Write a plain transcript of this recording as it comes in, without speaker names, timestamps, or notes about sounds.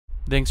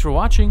Thanks for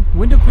watching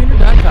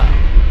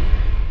WindowCleaner.com.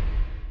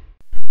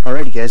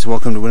 Alrighty guys,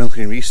 welcome to Window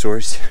Cleaning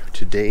Resource.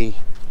 Today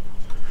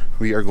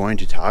we are going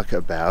to talk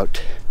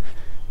about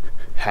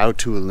how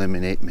to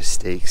eliminate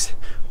mistakes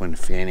when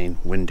fanning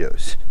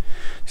windows.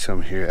 So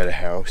I'm here at a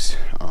house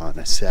on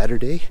a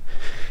Saturday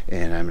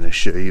and I'm going to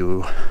show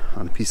you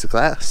on a piece of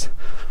glass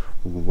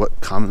what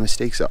common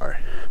mistakes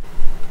are.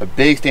 A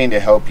big thing to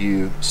help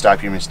you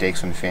stop your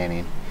mistakes when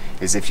fanning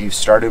is if you've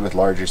started with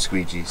larger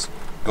squeegees,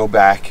 go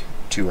back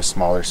to a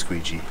smaller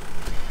squeegee.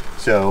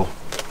 So,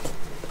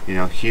 you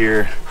know,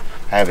 here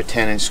I have a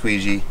 10-inch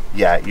squeegee.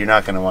 Yeah, you're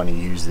not going to want to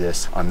use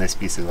this on this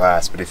piece of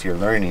glass, but if you're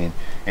learning,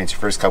 and it's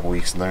your first couple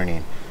weeks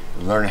learning,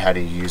 learn how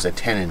to use a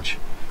 10-inch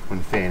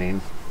when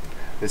fanning.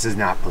 This is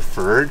not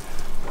preferred,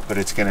 but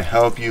it's going to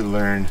help you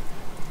learn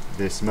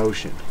this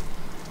motion.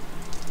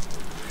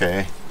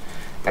 Okay,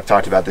 I've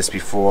talked about this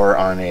before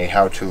on a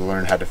how to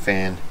learn how to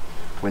fan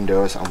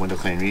windows on Window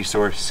Cleaning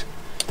Resource.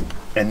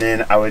 And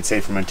then I would say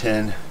from a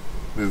 10,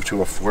 move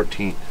to a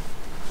 14.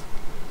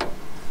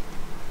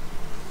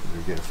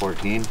 You get a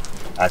 14.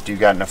 After you've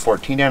gotten a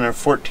 14 down, a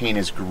 14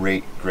 is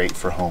great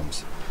for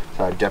homes.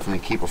 So I'd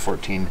definitely keep a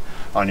 14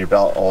 on your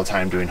belt all the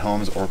time doing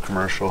homes or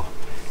commercial.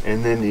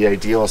 And then the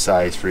ideal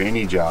size for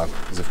any job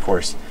is of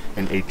course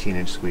an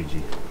 18-inch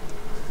squeegee.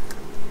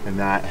 And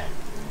that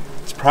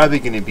is probably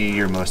going to be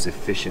your most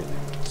efficient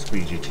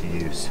squeegee to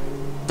use.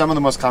 Some of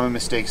the most common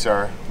mistakes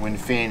are when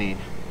fanning.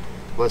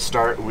 Let's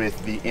start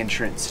with the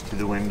entrance to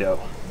the window.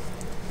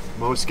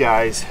 Most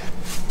guys,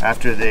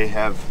 after they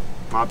have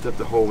mopped up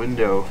the whole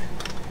window,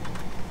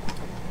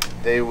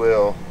 they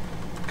will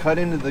cut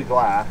into the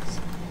glass,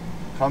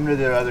 come to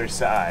the other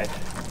side,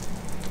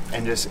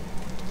 and just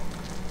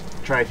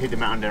try to hit the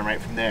mountain down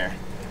right from there.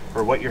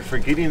 Or what you're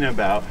forgetting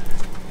about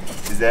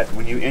is that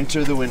when you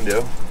enter the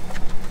window,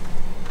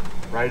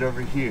 right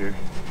over here,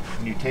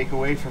 and you take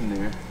away from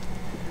there,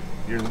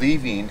 you're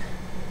leaving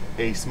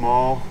a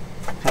small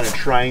kind of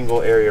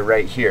triangle area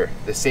right here.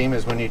 The same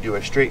as when you do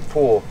a straight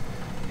pull,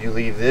 you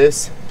leave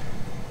this,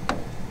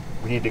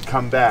 we need to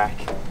come back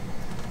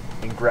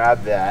and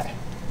grab that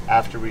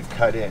after we've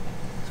cut in.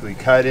 So we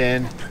cut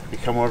in, we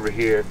come over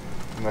here,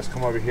 we must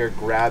come over here,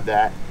 grab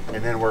that,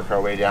 and then work our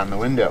way down the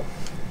window.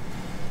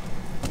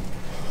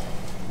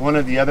 One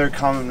of the other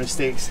common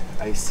mistakes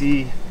I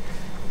see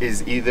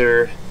is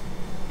either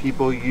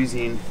people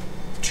using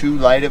too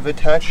light of a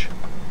touch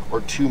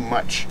or too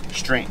much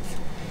strength.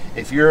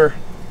 If you're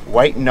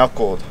white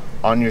knuckled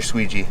on your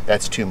squeegee,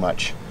 that's too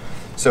much.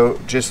 So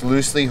just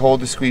loosely hold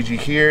the squeegee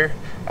here.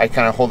 I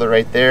kind of hold it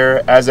right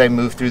there. As I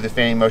move through the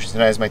fanning motions,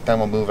 and as my thumb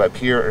will move up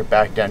here or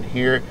back down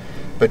here,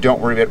 but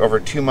don't worry about it over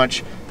too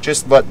much.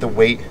 Just let the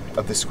weight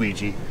of the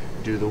squeegee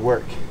do the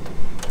work.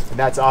 And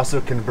that's also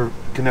going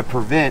to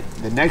prevent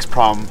the next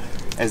problem,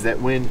 is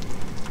that when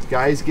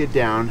guys get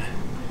down,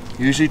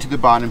 usually to the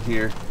bottom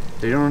here,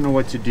 they don't know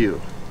what to do.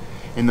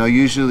 And they'll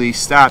usually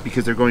stop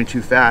because they're going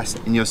too fast,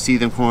 and you'll see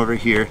them come over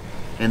here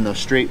and they'll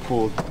straight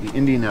pull the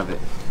ending of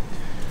it.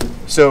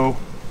 So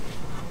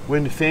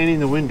when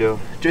fanning the window,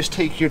 just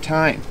take your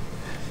time.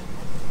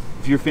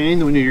 If you're fanning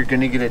the window, you're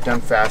going to get it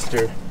done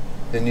faster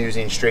than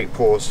using straight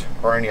pulls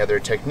or any other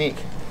technique.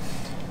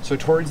 So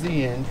towards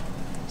the end,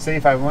 say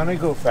if I want to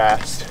go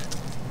fast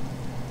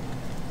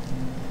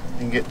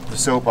and get the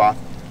soap off,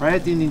 right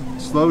at the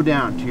end, slow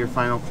down to your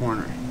final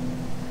corner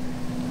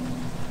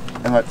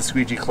and let the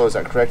squeegee close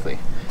out correctly.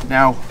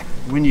 Now,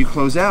 when you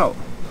close out,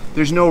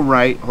 there's no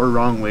right or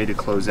wrong way to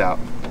close out.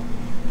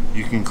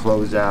 You can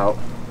close out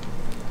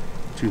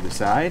to the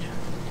side.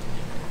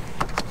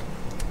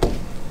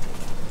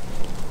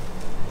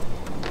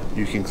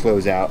 You can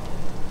close out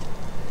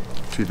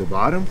to the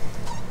bottom.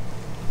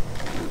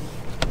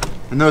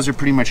 And those are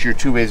pretty much your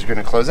two ways you're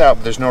going to close out,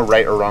 but there's no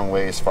right or wrong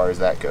way as far as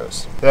that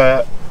goes.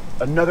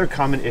 Another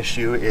common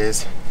issue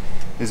is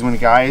when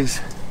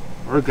guys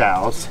or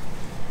gals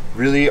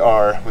really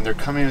are, when they're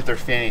coming with their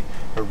fanning,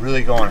 they're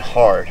really going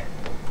hard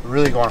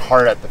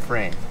at the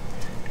frame.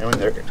 And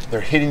when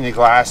they're hitting the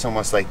glass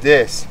almost like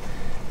this,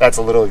 that's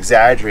a little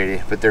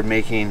exaggerated, but they're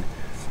making,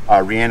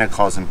 Rihanna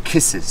calls them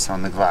kisses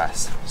on the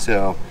glass.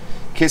 So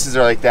kisses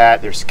are like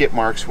that, they're skip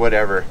marks,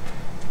 whatever.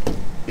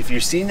 If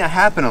you're seeing that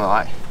happen a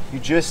lot, you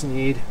just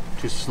need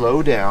to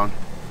slow down,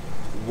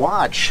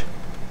 watch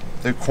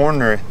the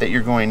corner that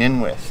you're going in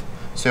with.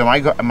 So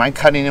am I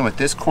cutting in with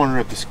this corner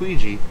of the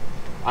squeegee?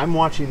 I'm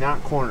watching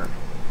that corner.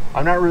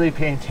 I'm not really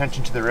paying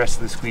attention to the rest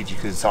of the squeegee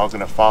because it's all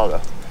going to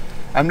follow.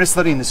 I'm just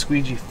letting the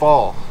squeegee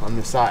fall on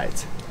the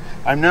sides.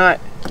 I'm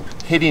not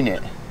hitting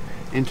it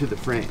into the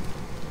frame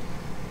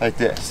like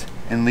this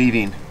and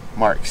leaving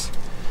marks.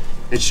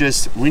 It's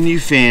just when you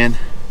fan,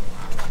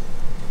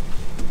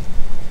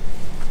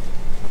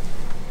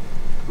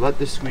 let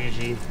the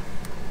squeegee,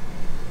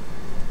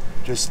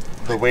 just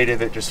the weight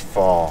of it just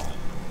fall.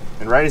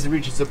 And right as it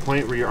reaches the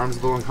point where your arm's a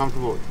little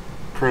uncomfortable,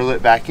 curl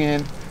it back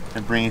in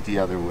and bring it the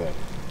other way.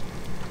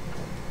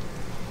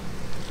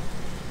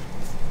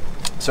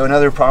 So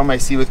another problem I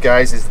see with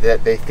guys is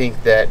that they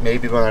think that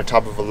maybe when on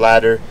top of a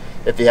ladder,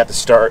 if they have to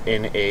start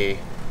in a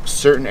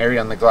certain area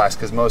on the glass,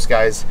 because most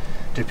guys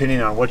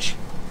depending on which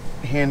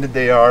handed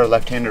they are,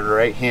 left-handed or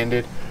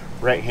right-handed.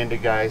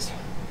 Right-handed guys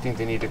think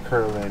they need to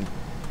curl in,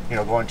 you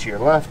know, going to your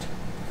left,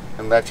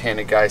 and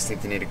left-handed guys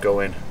think they need to go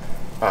in,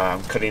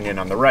 cutting in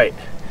on the right.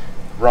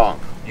 Wrong.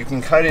 You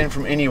can cut in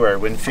from anywhere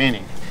when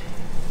fanning,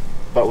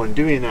 but when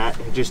doing that,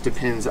 it just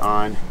depends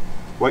on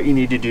what you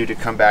need to do to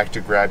come back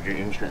to grab your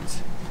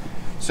entrance.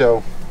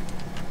 So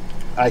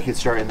I could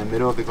start in the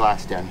middle of the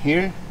glass down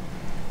here.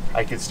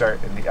 I could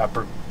start in the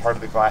upper part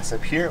of the glass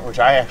up here, which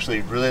I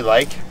actually really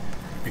like,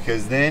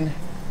 because then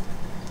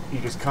you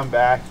just come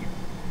back, you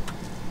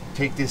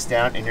take this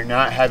down, and you're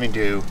not having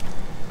to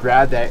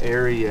grab that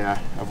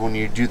area of when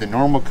you do the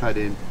normal cut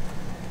in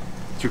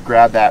to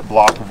grab that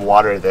block of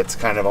water that's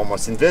kind of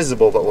almost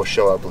invisible but will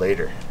show up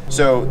later.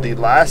 So the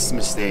last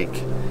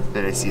mistake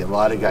that I see a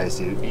lot of guys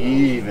do,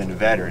 even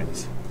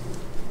veterans,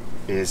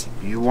 is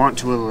you want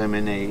to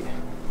eliminate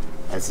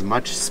as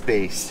much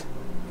space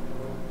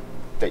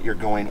that you're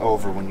going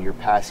over when you're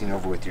passing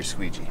over with your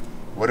squeegee.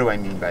 What do I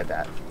mean by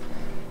that?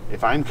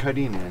 If I'm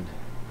cutting in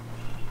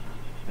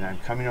and I'm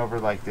coming over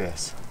like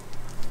this,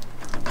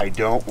 I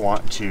don't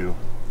want to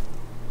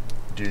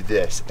do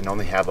this and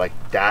only have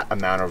like that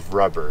amount of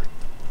rubber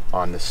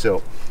on the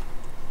soap.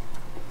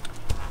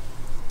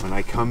 When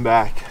I come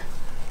back,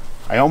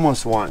 I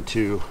almost want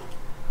to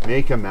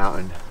make a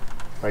mountain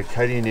by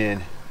cutting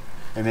in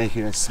and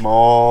making as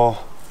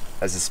small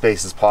as the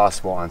space as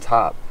possible on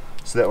top,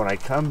 so that when I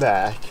come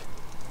back,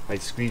 my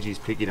squeegee is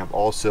picking up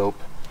all soap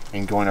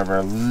and going over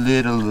a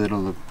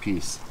little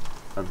piece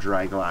of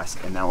dry glass,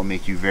 and that will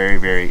make you very,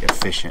 very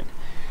efficient.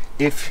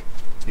 If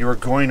you are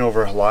going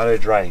over a lot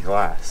of dry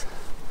glass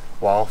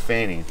while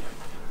fanning,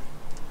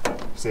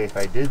 say if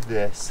I did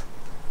this,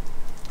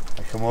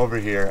 I come over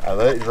here, I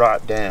let it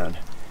drop down,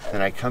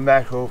 then I come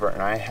back over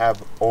and I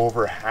have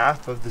over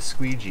half of the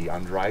squeegee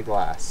on dry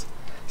glass,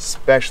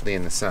 especially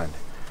in the sun,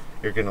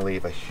 you're going to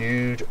leave a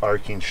huge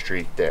arcing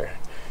streak there.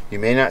 You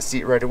may not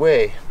see it right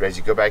away, but as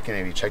you go back in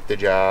and you check the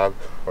job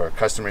or a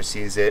customer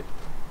sees it,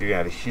 you're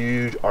going to have a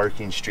huge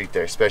arcing streak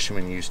there, especially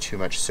when you use too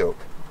much soap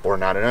or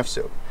not enough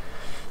soap.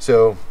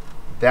 So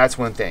that's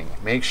one thing.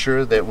 Make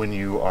sure that when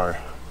you are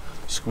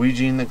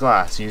squeegeeing the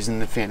glass using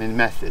the fanning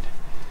method,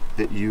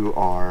 that you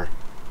are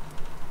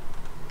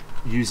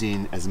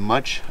using as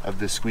much of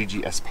the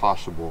squeegee as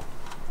possible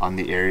on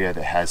the area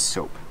that has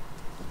soap.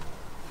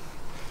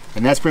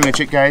 And that's pretty much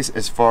it, guys,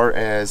 as far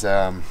as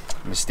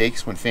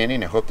mistakes when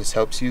fanning. I hope this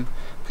helps you.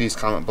 Please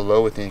comment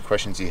below with any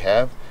questions you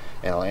have,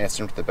 and I'll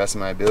answer them to the best of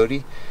my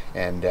ability.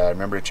 And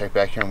remember to check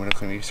back here on Window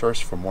Cleaning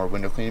Resource for more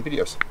window cleaning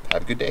videos.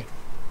 Have a good day.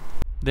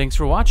 Thanks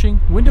for watching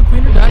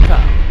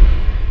WindowCleaner.com.